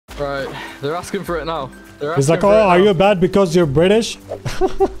Right, they're asking for it now. He's like, oh, are you bad because you're British?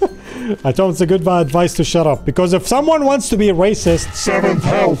 I told him it's a good advice to shut up. Because if someone wants to be racist, 7th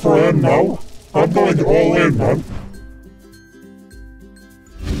hell for him now. I'm going all in, man.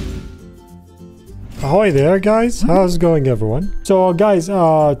 Ahoy there, guys. How's it going, everyone? So, guys,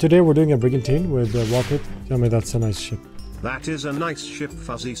 today we're doing a brigantine with Rocket. Tell me that's a nice ship. That is a nice ship,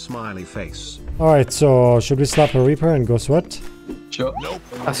 fuzzy smiley face. Alright, so should we slap a Reaper and go sweat? Sure. Nope.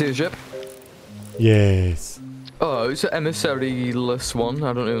 I see the ship. Yes. Oh, it's an emissary-less one.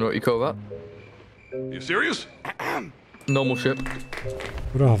 I don't even know what you call that. You serious? Normal ship.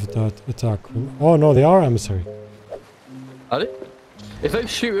 We don't have that attack. Oh no, they are emissary. Are they? If they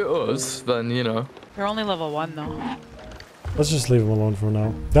shoot at us, then, you know. They're only level 1 though. Let's just leave them alone for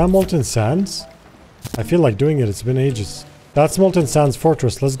now. Damn Molten Sands? I feel like doing it, it's been ages. That's Molten Sands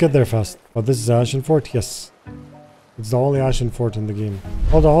Fortress, let's get there fast. Oh, this is Ashen Fort? Yes. It's the only Ashen Fort in the game.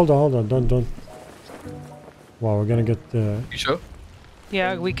 Hold on, don't. Wow, we're gonna get... You sure?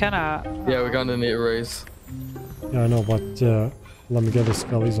 Yeah, we kinda... Yeah, we're gonna need a raise. Yeah, I know, but let me get the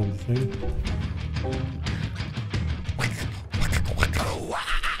skellies on the thing. Like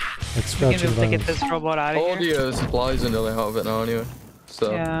We can be able to get this robot out of All here. the supplies are nearly out of it now anyway.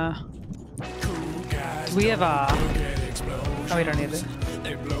 So. Yeah. We have a... Oh, we don't need it.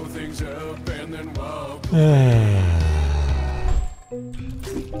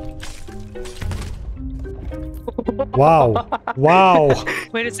 Wow. Wow.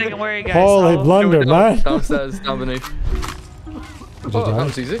 Wait a second, where are you guys? Holy blunder, man. Downstairs, down beneath. Oh, that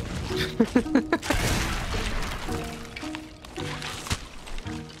was easy.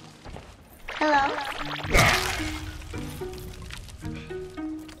 Hello.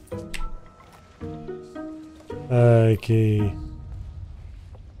 Okay.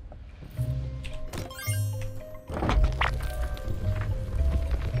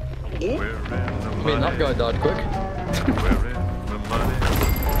 I mean, that guy died quick.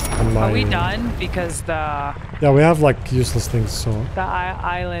 Are we done? Because the... Yeah, we have like useless things, so... The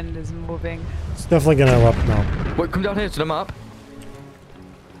island is moving. It's definitely gonna erupt now. Wait, come down here to the map.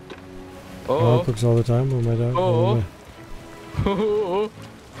 Oh, it cooks all the time. Oh my god.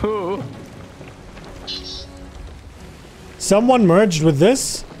 Oh. Someone merged with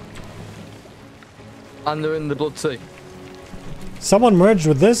this? And they're in the Blood Sea. Someone merged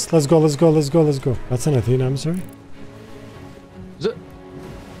with this? Let's go. That's an Athena, I'm sorry. Is it?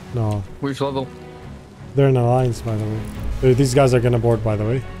 No. Which level? They're in alliance, by the way. These guys are gonna board, by the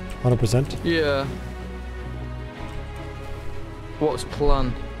way. 100%. Yeah. What's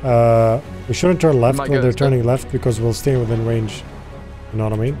plan? We shouldn't turn left when they're turning instead. left because we'll stay within range. You know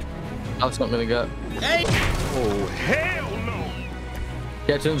what I mean? That's not gonna get. Hey! Oh, hell no!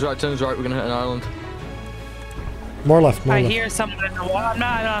 Yeah, turns right. We're gonna hit an island. More left, more I left. hear someone in the water. I'm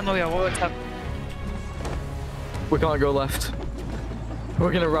not on the wheel. What's up? We can't go left.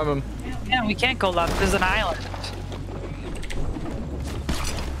 We're gonna ram him. Yeah, we can't go left. There's an island.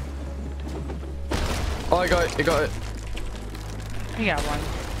 Oh, I got it. You got it. We got one.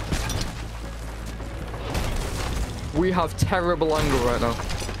 We have terrible angle right now.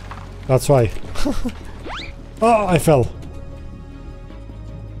 That's why. Oh, I fell.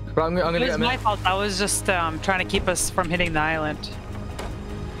 Right, I'm gonna It get was him my in. fault. I was just trying to keep us from hitting the island.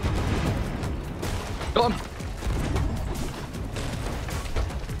 Got him.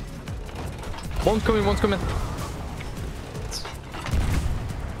 One's coming.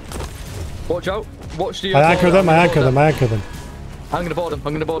 Watch out. Watch the... I anchor them. I'm gonna board him.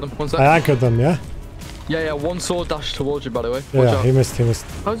 1 sec. I anchored them, yeah? Yeah, one sword dash towards you, by the way. Watch Yeah, out. he missed.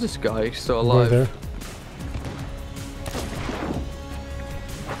 How's this guy still Right alive? there.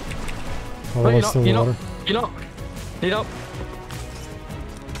 Oh, No, we're still in the water. You're not. Need up.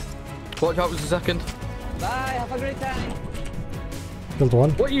 Watch out, just a second. Bye, have a great time. Killed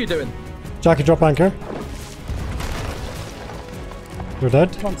one. What are you doing? Jackie, drop anchor. You're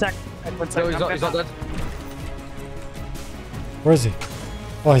dead? 1 sec. 1 sec. No, he's not dead. Where is he?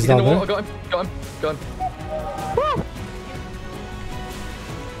 Oh, he's in the down there. water. Got him. Woo!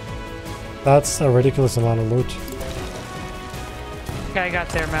 That's a ridiculous amount of loot. Guy got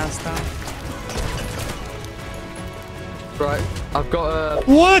their mouse down. Right, I've got a...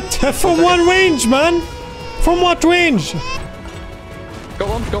 What? From what range, man? From what range? Got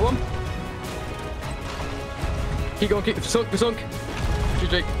one. Keep going, sunk.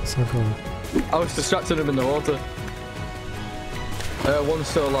 GG. So cool. I was distracting him in the water. One's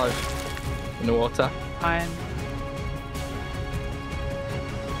still alive. In the water. Fine.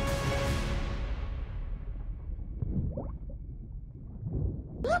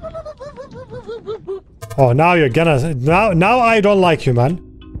 Oh, now you're gonna... Now I don't like you, man.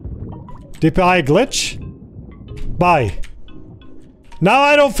 DPI glitch. Bye. Now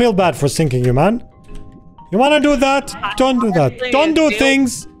I don't feel bad for sinking you, man. You wanna do that? Don't do that. Don't do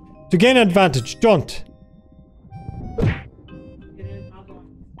things to gain advantage. Don't.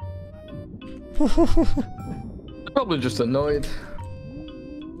 Probably just annoyed.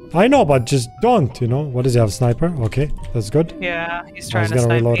 I know, but just don't, you know. What does he have? Sniper? Okay, that's good. Yeah, he's trying he's to gonna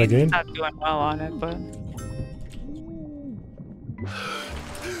snipe reload me. again. He's not doing well on it, but...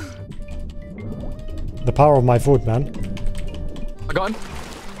 The power of my food, man. I got him.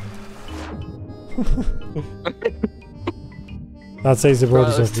 That's easy, bro.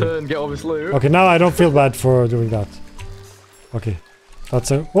 Right, let's turn, get off his loot. Okay, now I don't feel bad for doing that. Okay. That's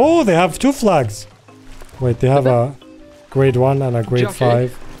a... Oh, they have 2 flags. Wait, they have a grade 1 and a grade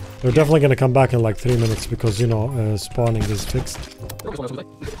 5. They're definitely gonna come back in like 3 minutes because, you know, spawning is fixed.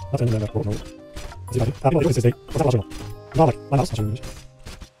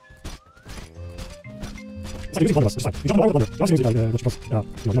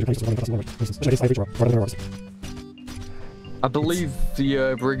 I believe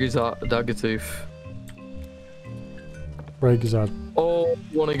the brig is at Daggertooth. Brig is at... Or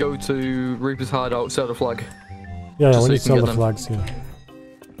want to go to Reaper's hideout, sell the flag. Yeah, Just when so you you can sell get the them. flags, yeah.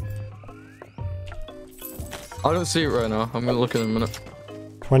 I don't see it right now. I'm gonna look in a minute.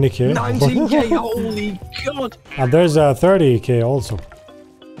 20k. 19k, holy god! And there's a 30k also.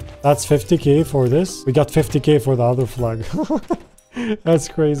 That's 50k for this. We got 50k for the other flag. That's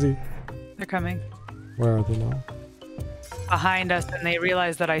crazy. They're coming. Where are they now? Behind us, and they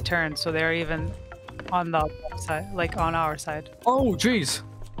realize that I turned, so they're even on the side, like on our side. Oh, jeez.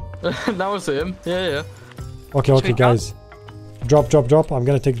 Now I see him. Yeah, yeah. Okay, okay, we drop? guys. Drop, drop, drop. I'm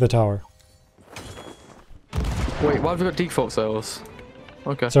gonna take the tower. Wait, why have we got default sales?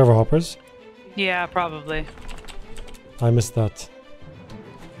 Okay. Server hoppers. Yeah, probably. I missed that.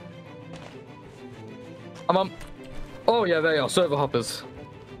 I'm on. Oh, yeah, they are. Server hoppers.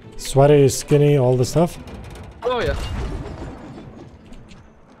 Sweaty, skinny, all the stuff. Oh, yeah.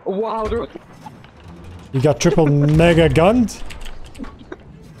 Wow, they're... You got triple mega gunned.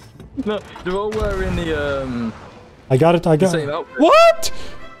 No, they're all wearing the, I got it, I got same it. outfit. What?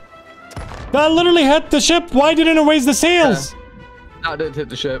 That literally hit the ship. Why didn't it raise the sails? That didn't hit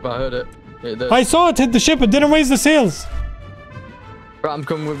the ship, I heard it. It did. I saw it hit the ship. It didn't raise the sails. Right, I'm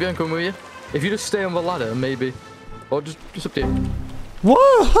coming with you, I'm coming with you. If you just stay on the ladder, maybe. Or just up to you. What?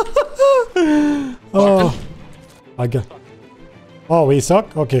 Oh. I got... Oh, we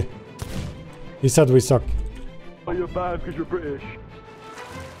suck? Okay. He said we suck. Oh, you're bad because you're British.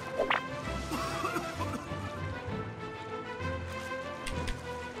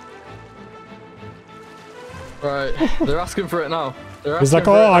 Right, they're asking for it now. He's like,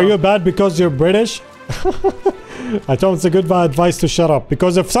 oh, are you bad because you're British? I told him it's a good advice to shut up.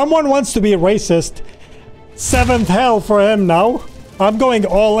 Because if someone wants to be racist, 7th hell for him now. I'm going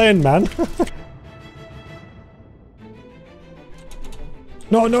all in, man.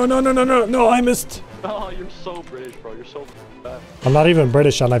 No, no, no, no, no, no, no, I missed. Oh, you're so British, bro. You're so bad. I'm not even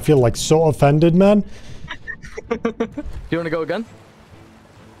British and I feel like so offended, man. Do you want to go again?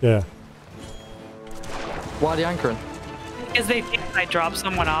 Yeah. Why are they anchoring? Because they think I drop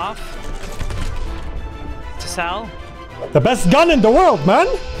someone off to sell. The best gun in the world, man.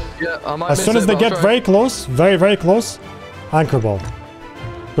 Yeah, I might As miss soon as it, they but I'll get try. very close, very, very close, anchor ball.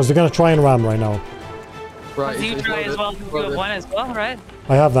 Because they're gonna try and ram right now. Right, You it's try loaded. as well. You Loaded. have one as well, right?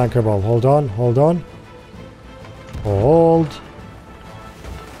 I have the anchor ball. Hold on, hold on. Hold.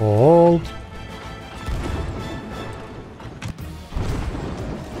 Hold.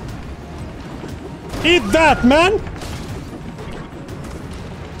 Eat that, man!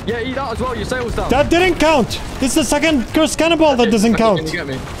 Yeah, eat that as well, your sail's down. That didn't count! It's the second cursed cannonball that doesn't Can count. you get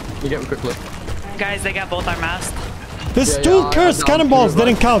me? Can you get me quickly? Guys, they got both our masts. This Yeah, two yeah, cursed I'm cannonballs down.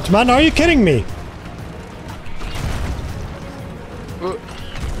 didn't count, man. Are you kidding me?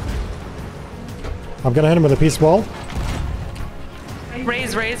 I'm gonna hit him with a peace ball.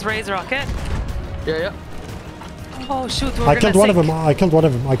 Raise rocket. Yeah, yeah. Oh shoot, we're I gonna killed one of sink. them. I killed one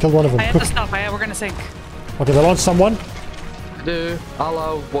of them. I killed one of them. I have Quick. to stop. We're gonna sink. Okay, they launched someone. Do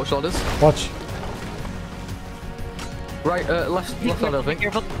allow watch ladders. Watch. Right, left side, I think.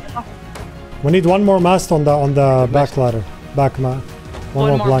 Careful. We need one more mast on the back ladder. Back one One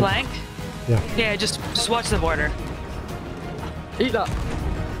more more plank. plank. Yeah. Yeah, just watch the border. Eat that.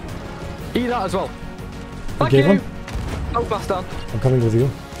 Eat that as well. You Thank gave you. him? Oh, fast down. I'm coming with you.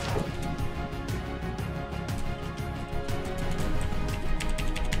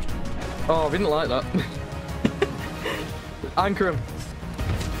 Oh, we didn't like that. Anchor him.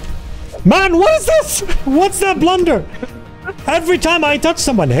 Man, what is this? What's that blunder? Every time I touch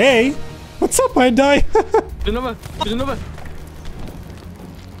someone, hey, What's up? I die. There's another. There's another.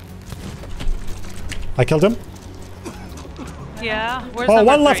 I killed him. Yeah. Where's Oh,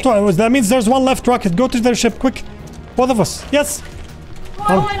 number one left. 3? That means there's one left rocket. Go to their ship, quick. Both of us. Yes.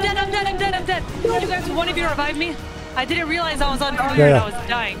 Oh, I'm dead, I'm dead, I'm dead, I'm dead. You guys, one of you revive me? I didn't realize I was on earlier and I was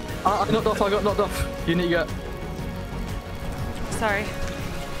dying. I knocked off. I got knocked off. You need to get. Sorry.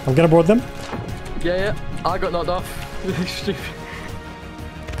 I'm gonna board them. Yeah. I got knocked off. Stupid.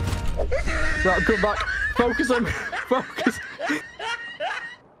 Right, come back. Focus him. Focus.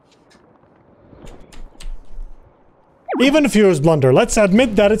 Even if you use blunder, let's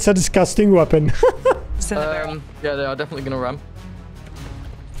admit that it's a disgusting weapon. It's in the barrel. Yeah, they are definitely gonna ram.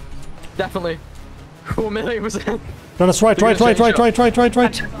 Definitely. 1,000,000%. Jonas, right. Hard right.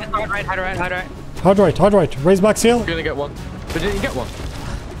 Hard right. Raise back sail. You're gonna get one. But didn't you get one?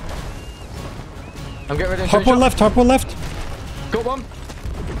 I'm getting ready to Harpoon left. Got one.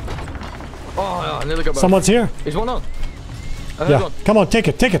 Oh, I nearly got both. Someone's here. Is one on? I heard Yeah. one. Come on, take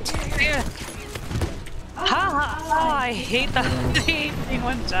it. Yeah. I hate that. I hate being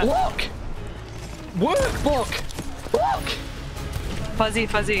one shot. Block! Work, block! Block! Fuzzy.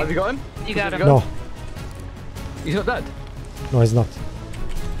 Have you got him? You got him. No. He's not dead? No, he's not.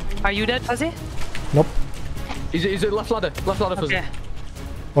 Are you dead, Fuzzy? Nope. He's at left ladder. Left ladder, Fuzzy. Okay.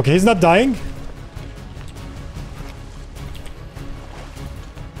 Okay, he's not dying.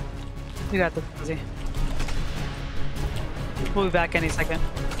 You got this, Fuzzy. We'll be back any second.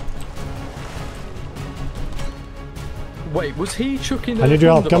 Wait, was he chucking I need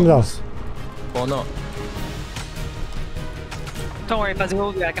your help. Come down. Or not? Don't worry, Fuzzy.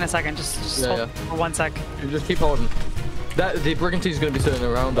 We'll be back in a second. Just hold for 1 sec. You just keep holding. The brigantine's gonna be turning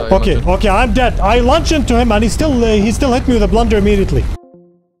around. I Okay, imagine. okay, I'm dead. I launched into him and he still hit me with a blunder immediately.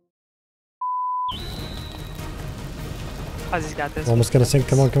 Fuzzy's got this. Almost gonna sink.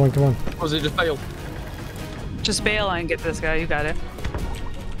 Come on. Was he just failed? Just bail and get this guy. You got it.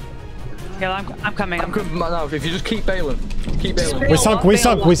 Yeah, I'm coming. I'm coming back now. If you just keep bailing. Keep bailing. We sunk.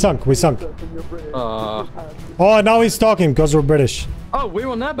 Oh, now he's talking because we're British. Oh, we're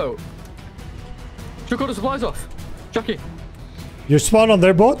on their boat. Should cut the supplies off. Jackie. You spawn on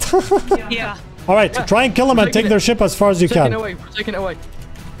their boat? Yeah. Alright, try and kill them and take their ship as far as you can. Taking it away.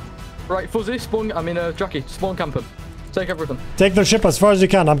 Right, Fuzzy, Jackie, spawn camp him. Take everything. Take their ship as far as you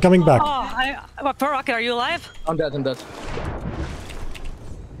can. I'm coming back. Oh, Pro Rocket, are you alive? I'm dead.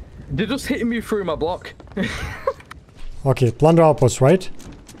 They're just hitting me through my block. Okay, plunder outpost, right?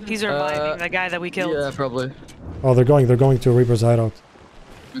 He's reviving the guy that we killed. Yeah, probably. Oh, they're going to Reaper's hideout.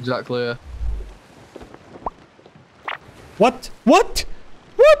 Exactly, yeah. What?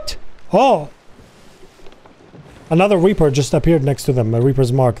 Oh! Another Reaper just appeared next to them. A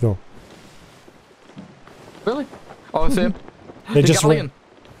Reaper's mark, though. Really? Oh, I see him. They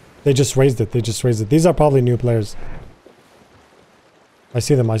just raised it. These are probably new players. I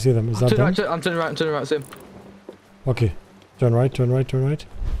see them. Is that them? I'm turning right, see him. Okay. Turn right.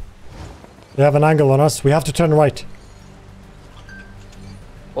 They have an angle on us. We have to turn right.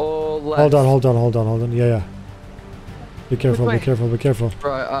 Or left. Hold on. Yeah. Be careful. Right,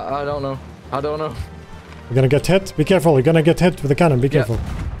 I don't know. You're gonna get hit. Be careful. You're gonna get hit with the cannon. Be careful.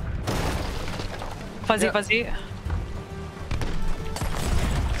 Fuzzy.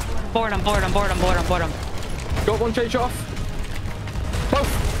 Board him. Got one chain shot off.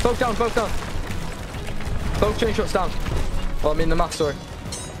 Both down. Both chain shots down. Oh, I mean the math, sorry.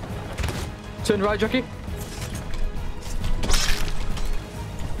 Turn right, Jackie.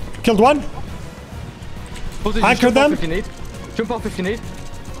 Killed one. Fuzzy, Anchor them. Jump off if you need.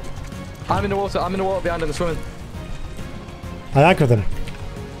 I'm in the water behind them, swimming. I anchored them.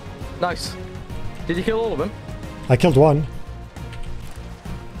 Nice. Did you kill all of them? I killed one.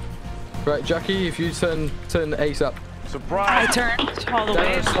 Right, Jackie, if you turn ASAP. I turned all the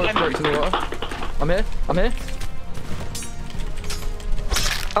way. In the water. I'm here.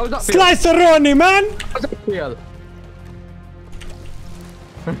 How was that feel? Sliceroni, man! How's that feel?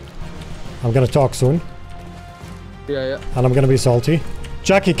 I'm gonna talk soon. Yeah. And I'm gonna be salty.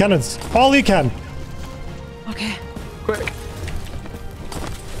 Jackie, cannons. All you can. Okay. Quick.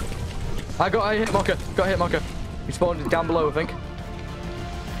 I hit marker. He spawned down below, I think.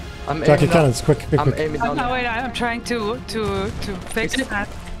 Jackie, cannons, quick. I'm aiming down. Wait, I'm trying to fix that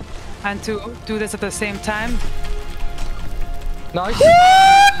and to do this at the same time. Nice.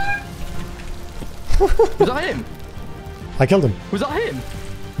 Was that him? I killed him. Was that him?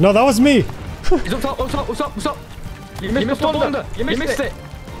 No, that was me. He's up top. What's up? You missed the blunder. You missed it.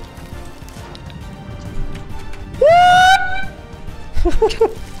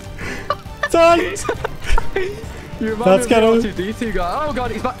 Son! You remind That's me kind of of... the R2D2 guy. Oh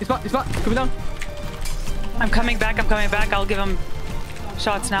god, he's back, he's back, he's back. Coming down. I'm coming back. I'll give him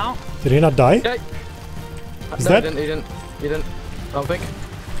shots now. Did he not die? Okay. Is No, that... he didn't. I don't think.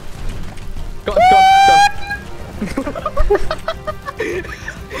 Got him.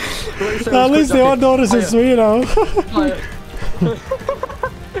 At least they all notice it's me, you know.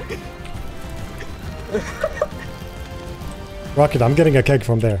 Rocket, I'm getting a keg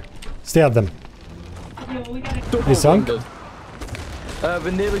from there. Stay at them. They sunk?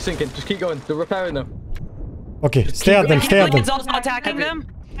 They're nearly sinking. Just keep going. They're repairing them. Okay, stay at them, stay at them. The Galleon's also attacking them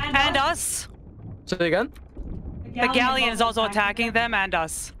and us. Say it again. The Galleon is also attacking them and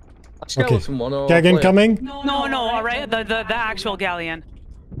us. A skeleton one or Keg incoming. No, all right. The actual Galleon.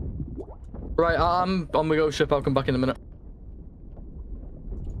 Right, I'm on the ghost ship. I'll come back in a minute.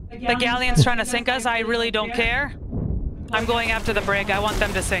 The Galleon's trying to sink us. I really don't care. I'm going after the brig. I want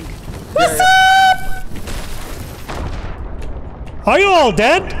them to sink. What's up? Are you all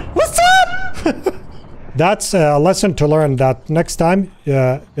dead? What's up? That's a lesson to learn that next time,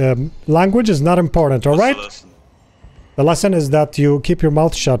 language is not important, alright? The lesson is that you keep your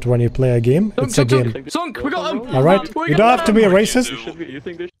mouth shut when you play a game. It's a game. Sunk! We got him! Alright? You don't have to be a racist.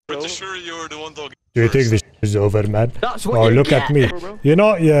 Pretty sure you're the one dog. Do you think this is over, man? That's what Oh, you look get. at me. You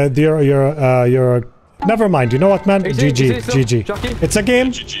know, you're never mind. You know what, man? Is GG, it still? GG. Jackie? It's a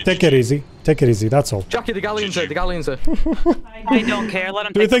game. Take it easy. Take it easy. That's all. Jackie, the Galleon's here. The Galleon's here. I don't care. Let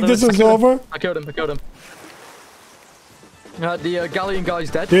him. Do you think this is over? I killed him. The Galleon guy's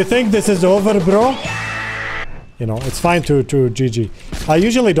dead. Do you think this is over, bro? You know, it's fine to GG. I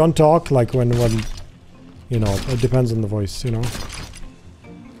usually don't talk like when you know, it depends on the voice, you know.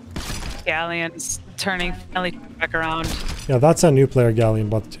 Galleon's turning finally back around. Yeah, that's a new player Galleon,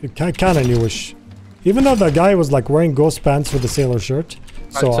 but kind of newish. Even though the guy was like wearing ghost pants with a sailor shirt.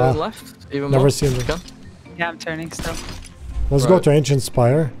 So Right, turn left. Even never more. seen them. Yeah, I'm turning still. Let's go to Ancient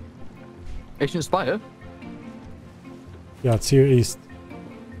Spire. Ancient Spire? Yeah, it's here east.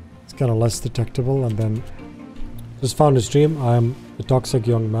 It's kind of less detectable, and then just found a stream. I'm the toxic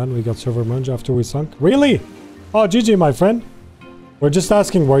young man. We got server merge after we sunk. Really? Oh, GG, my friend. We're just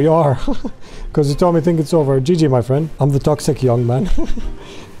asking where you are, because you told me think it's over. GG, my friend. I'm the toxic young man.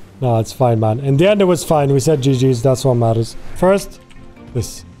 No, it's fine, man. In the end, it was fine. We said GG's. That's what matters. First,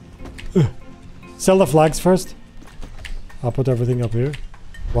 this. Sell the flags first. I'll put everything up here.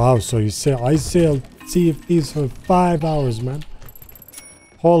 Wow, so you say I sailed Sea of Thieves for 5 hours, man.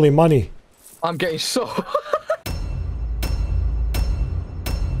 Holy money. I'm getting so...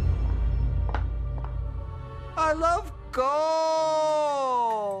 I love gold.